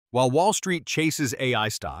While Wall Street chases AI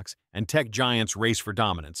stocks and tech giants race for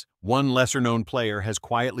dominance, one lesser-known player has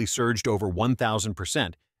quietly surged over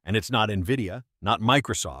 1,000%, and it's not Nvidia, not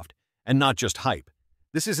Microsoft, and not just hype.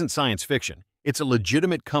 This isn't science fiction. It's a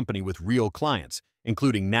legitimate company with real clients,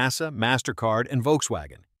 including NASA, MasterCard, and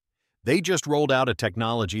Volkswagen. They just rolled out a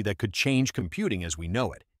technology that could change computing as we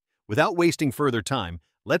know it. Without wasting further time,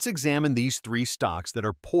 let's examine these three stocks that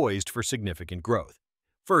are poised for significant growth.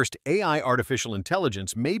 First, AI artificial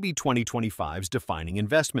intelligence may be 2025's defining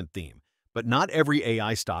investment theme, but not every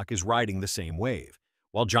AI stock is riding the same wave.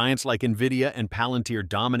 While giants like Nvidia and Palantir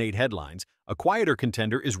dominate headlines, a quieter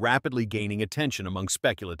contender is rapidly gaining attention among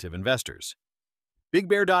speculative investors.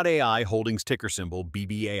 BigBear.ai Holdings ticker symbol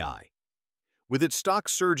BBAI. With its stock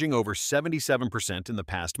surging over 77% in the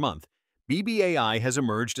past month, BBAI has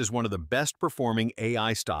emerged as one of the best-performing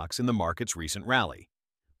AI stocks in the market's recent rally.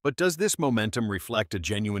 But does this momentum reflect a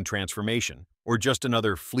genuine transformation, or just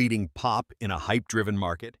another fleeting pop in a hype-driven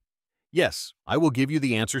market? Yes, I will give you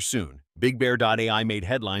the answer soon. BigBear.ai made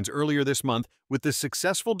headlines earlier this month with the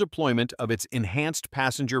successful deployment of its Enhanced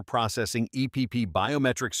Passenger Processing EPP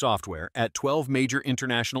biometric software at 12 major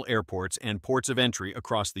international airports and ports of entry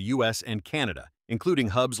across the US and Canada, including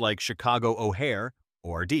hubs like Chicago O'Hare,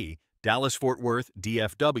 ORD, Dallas-Fort Worth,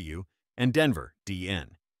 DFW, and Denver,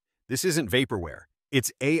 DN. This isn't vaporware.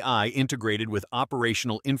 It's AI integrated with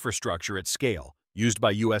operational infrastructure at scale, used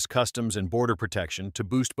by U.S. Customs and Border Protection to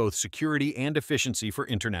boost both security and efficiency for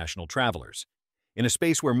international travelers. In a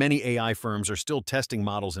space where many AI firms are still testing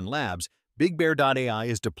models in labs, BigBear.ai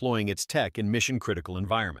is deploying its tech in mission-critical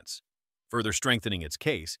environments. Further strengthening its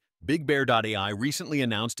case, BigBear.ai recently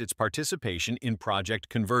announced its participation in Project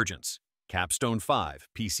Convergence, Capstone 5,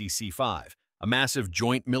 PCC 5, a massive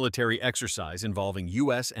joint military exercise involving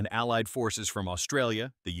U.S. and allied forces from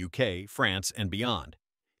Australia, the UK, France, and beyond.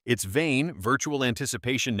 Its VANE Virtual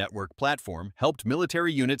Anticipation Network platform helped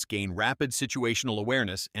military units gain rapid situational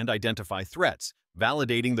awareness and identify threats,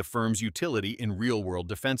 validating the firm's utility in real-world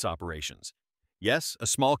defense operations. Yes, a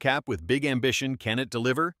small cap with big ambition, can it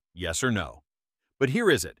deliver? Yes or no? But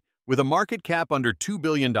here is it. With a market cap under $2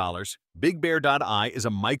 billion, BigBear.ai is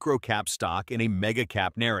a micro-cap stock in a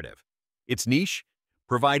mega-cap narrative. Its niche?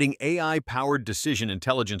 Providing AI-powered decision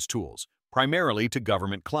intelligence tools, primarily to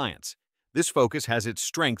government clients. This focus has its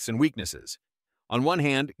strengths and weaknesses. On one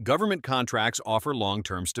hand, government contracts offer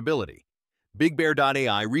long-term stability.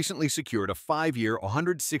 BigBear.ai recently secured a 5-year,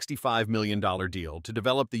 $165 million deal to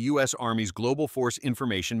develop the U.S. Army's Global Force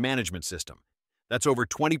Information Management System. That's over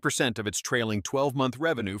 20% of its trailing 12-month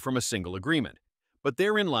revenue from a single agreement. But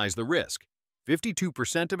therein lies the risk.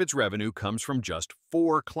 52% of its revenue comes from just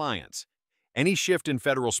 4 clients. Any shift in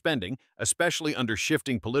federal spending, especially under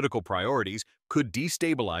shifting political priorities, could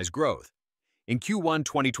destabilize growth. In Q1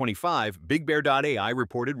 2025, BigBear.ai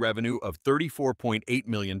reported revenue of $34.8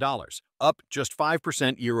 million, up just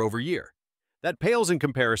 5% year-over-year. That pales in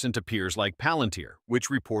comparison to peers like Palantir, which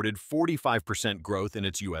reported 45% growth in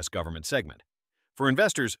its U.S. government segment. For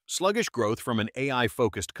investors, sluggish growth from an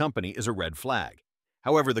AI-focused company is a red flag.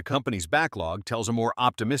 However, the company's backlog tells a more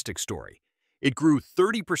optimistic story. It grew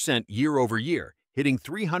 30% year-over-year, hitting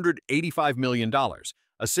 $385 million,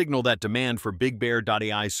 a signal that demand for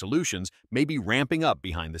BigBear.ai's solutions may be ramping up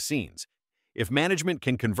behind the scenes. If management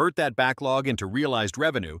can convert that backlog into realized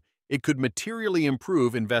revenue, it could materially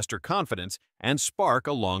improve investor confidence and spark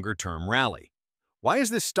a longer-term rally. Why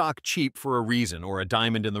is this stock cheap for a reason or a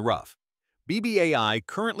diamond in the rough? BBAI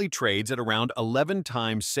currently trades at around 11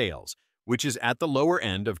 times sales, which is at the lower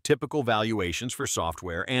end of typical valuations for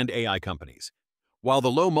software and AI companies. While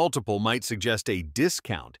the low multiple might suggest a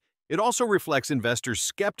discount, it also reflects investors'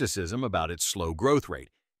 skepticism about its slow growth rate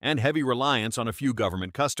and heavy reliance on a few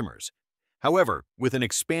government customers. However, with an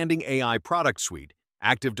expanding AI product suite,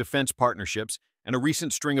 active defense partnerships, and a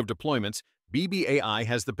recent string of deployments, BBAI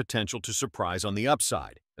has the potential to surprise on the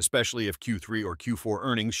upside, especially if Q3 or Q4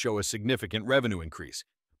 earnings show a significant revenue increase.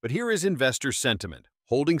 But here is investor sentiment,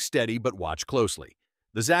 holding steady but watch closely.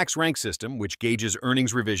 The Zacks rank system, which gauges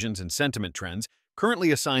earnings revisions and sentiment trends,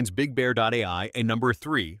 currently assigns BigBear.ai a number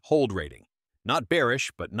 3 hold rating. Not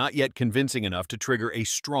bearish, but not yet convincing enough to trigger a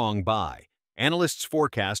strong buy. Analysts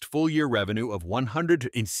forecast full-year revenue of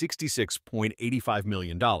 $166.85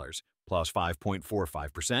 million, plus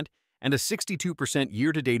 5.45%, and a 62%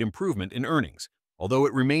 year-to-date improvement in earnings, although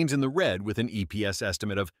it remains in the red with an EPS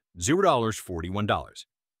estimate of $0.41.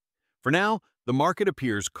 For now, the market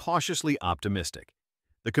appears cautiously optimistic.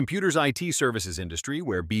 The computer's IT services industry,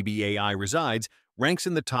 where BBAI resides, ranks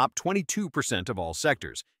in the top 22% of all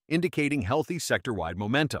sectors, indicating healthy sector-wide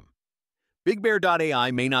momentum.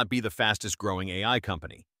 BigBear.ai may not be the fastest-growing AI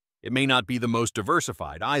company, It may not be the most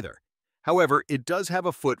diversified either. However, it does have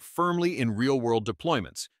a foot firmly in real-world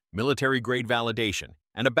deployments, military-grade validation,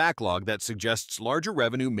 and a backlog that suggests larger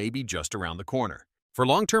revenue may be just around the corner. For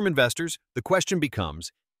long-term investors, the question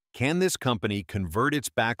becomes, can this company convert its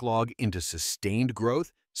backlog into sustained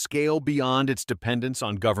growth, scale beyond its dependence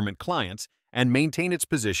on government clients, and maintain its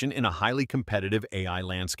position in a highly competitive AI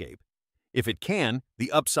landscape? If it can,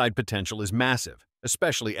 the upside potential is massive,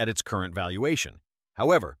 especially at its current valuation.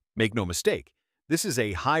 However, make no mistake, this is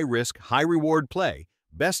a high-risk, high-reward play,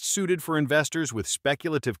 best suited for investors with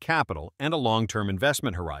speculative capital and a long-term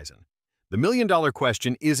investment horizon. The million-dollar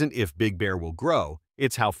question isn't if Big Bear will grow,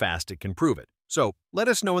 it's how fast it can prove it. So, let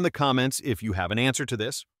us know in the comments if you have an answer to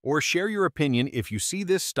this, or share your opinion if you see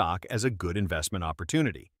this stock as a good investment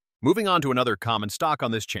opportunity. Moving on to another common stock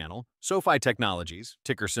on this channel, SoFi Technologies,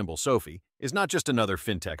 ticker symbol SoFi, is not just another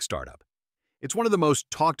fintech startup. It's one of the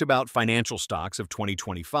most talked about financial stocks of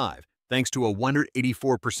 2025, thanks to a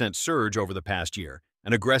 184% surge over the past year,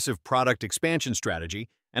 an aggressive product expansion strategy,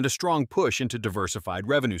 and a strong push into diversified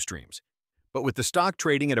revenue streams. But with the stock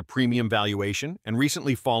trading at a premium valuation and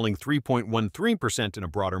recently falling 3.13% in a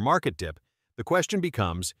broader market dip, the question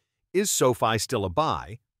becomes, is SoFi still a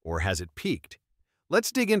buy, or has it peaked?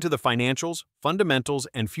 Let's dig into the financials, fundamentals,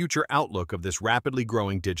 and future outlook of this rapidly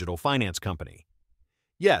growing digital finance company.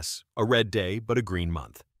 Yes, a red day, but a green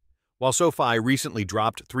month. While SoFi recently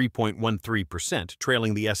dropped 3.13%,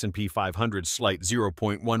 trailing the S&P 500's slight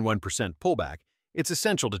 0.11% pullback, it's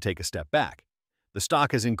essential to take a step back. The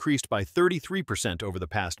stock has increased by 33% over the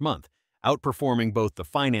past month, outperforming both the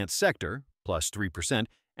finance sector, plus 3%,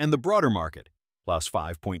 and the broader market, plus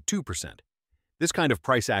 5.2%. This kind of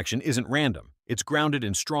price action isn't random. It's grounded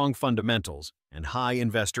in strong fundamentals and high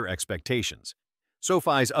investor expectations.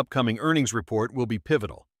 SoFi's upcoming earnings report will be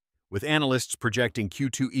pivotal, with analysts projecting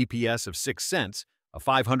Q2 EPS of 6 cents, a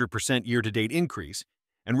 500% year-to-date increase,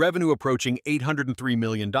 and revenue approaching $803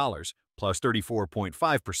 million, plus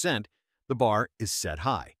 34.5%, the bar is set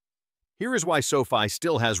high. Here is why SoFi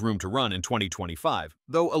still has room to run in 2025,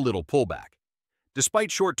 though a little pullback.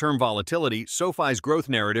 Despite short-term volatility, SoFi's growth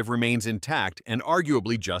narrative remains intact and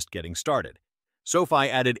arguably just getting started. SoFi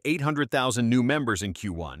added 800,000 new members in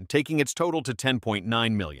Q1, taking its total to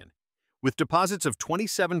 10.9 million. With deposits of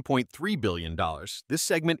 $27.3 billion, this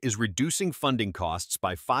segment is reducing funding costs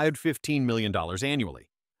by $515 million annually.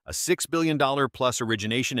 A $6 billion-plus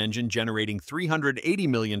origination engine generating $380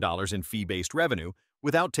 million in fee-based revenue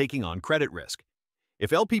without taking on credit risk.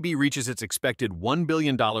 If LPB reaches its expected $1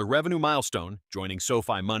 billion revenue milestone, joining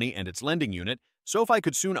SoFi Money and its lending unit, SoFi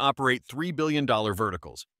could soon operate $3 billion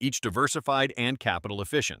verticals, each diversified and capital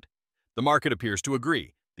efficient. The market appears to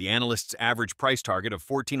agree. The analyst's average price target of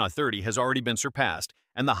 $14.30 has already been surpassed,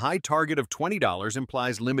 and the high target of $20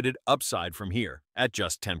 implies limited upside from here, at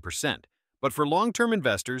just 10%. But for long-term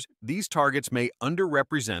investors, these targets may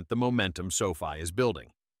underrepresent the momentum SoFi is building.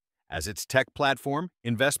 As its tech platform,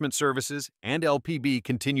 investment services, and LPB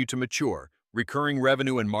continue to mature, recurring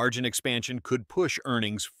revenue and margin expansion could push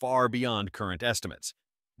earnings far beyond current estimates.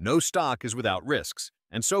 No stock is without risks,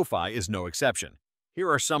 and SoFi is no exception. Here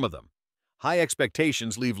are some of them. High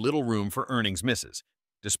expectations leave little room for earnings misses.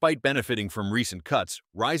 Despite benefiting from recent cuts,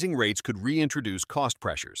 rising rates could reintroduce cost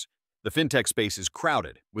pressures. The fintech space is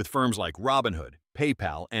crowded, with firms like Robinhood,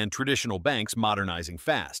 PayPal, and traditional banks modernizing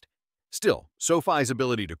fast. Still, SoFi's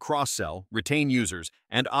ability to cross-sell, retain users,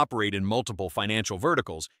 and operate in multiple financial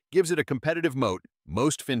verticals gives it a competitive moat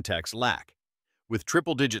most fintechs lack. With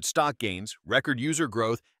triple-digit stock gains, record user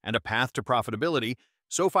growth, and a path to profitability,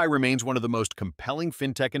 SoFi remains one of the most compelling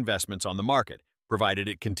fintech investments on the market, provided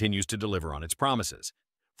it continues to deliver on its promises.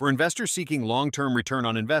 For investors seeking long-term return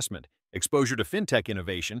on investment, exposure to fintech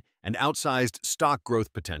innovation, and outsized stock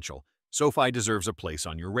growth potential, SoFi deserves a place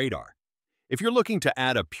on your radar. If you're looking to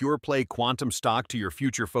add a pure-play quantum stock to your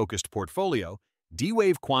future-focused portfolio,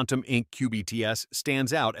 D-Wave Quantum Inc. QBTS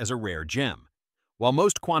stands out as a rare gem. While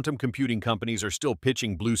most quantum computing companies are still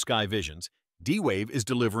pitching blue-sky visions, D-Wave is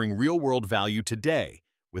delivering real-world value today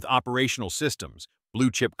with operational systems,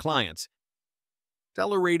 blue-chip clients,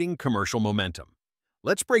 accelerating commercial momentum.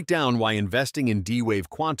 Let's break down why investing in D-Wave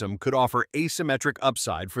Quantum could offer asymmetric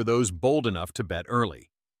upside for those bold enough to bet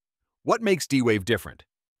early. What makes D-Wave different?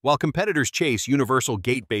 While competitors chase universal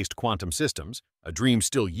gate-based quantum systems, a dream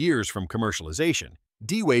still years from commercialization,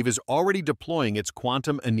 D-Wave is already deploying its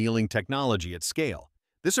quantum annealing technology at scale.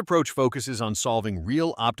 This approach focuses on solving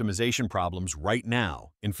real optimization problems right now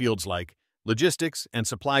in fields like logistics and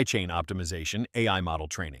supply chain optimization, AI model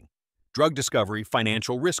training, drug discovery,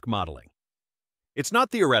 financial risk modeling. It's not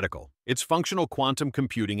theoretical, it's functional quantum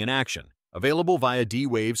computing in action, available via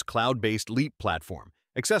D-Wave's cloud-based Leap platform,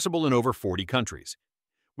 accessible in over 40 countries.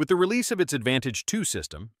 With the release of its Advantage 2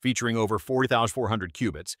 system, featuring over 4,400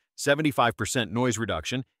 qubits, 75% noise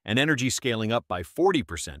reduction, and energy scaling up by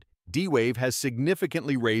 40%, D-Wave has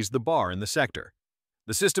significantly raised the bar in the sector.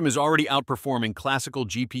 The system is already outperforming classical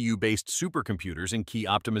GPU-based supercomputers in key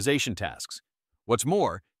optimization tasks. What's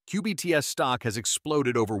more, QBTS stock has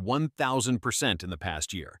exploded over 1,000% in the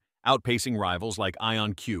past year, outpacing rivals like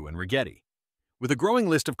IonQ and Rigetti. With a growing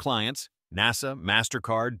list of clients, NASA,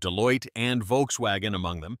 MasterCard, Deloitte, and Volkswagen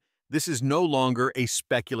among them, this is no longer a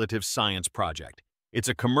speculative science project. It's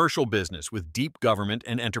a commercial business with deep government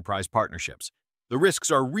and enterprise partnerships. The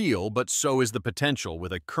risks are real, but so is the potential.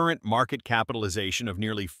 With a current market capitalization of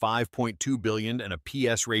nearly $5.2 billion and a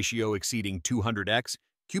PS ratio exceeding 200x,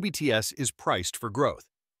 QBTS is priced for growth.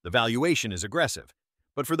 The valuation is aggressive.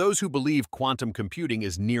 But for those who believe quantum computing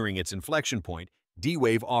is nearing its inflection point,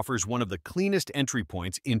 D-Wave offers one of the cleanest entry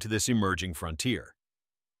points into this emerging frontier.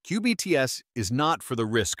 QBTS is not for the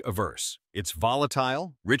risk-averse. It's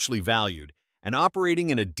volatile, richly valued, and operating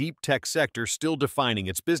in a deep tech sector still defining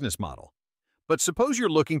its business model. But suppose you're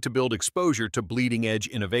looking to build exposure to bleeding-edge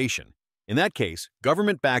innovation. In that case,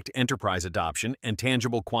 government-backed enterprise adoption and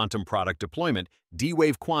tangible quantum product deployment,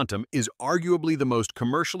 D-Wave Quantum is arguably the most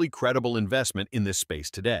commercially credible investment in this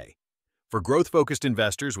space today. For growth-focused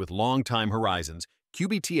investors with long-time horizons,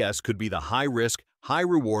 QBTS could be the high-risk,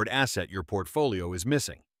 high-reward asset your portfolio is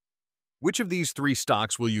missing. Which of these three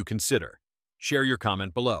stocks will you consider? Share your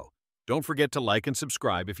comment below. Don't forget to like and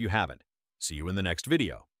subscribe if you haven't. See you in the next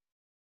video.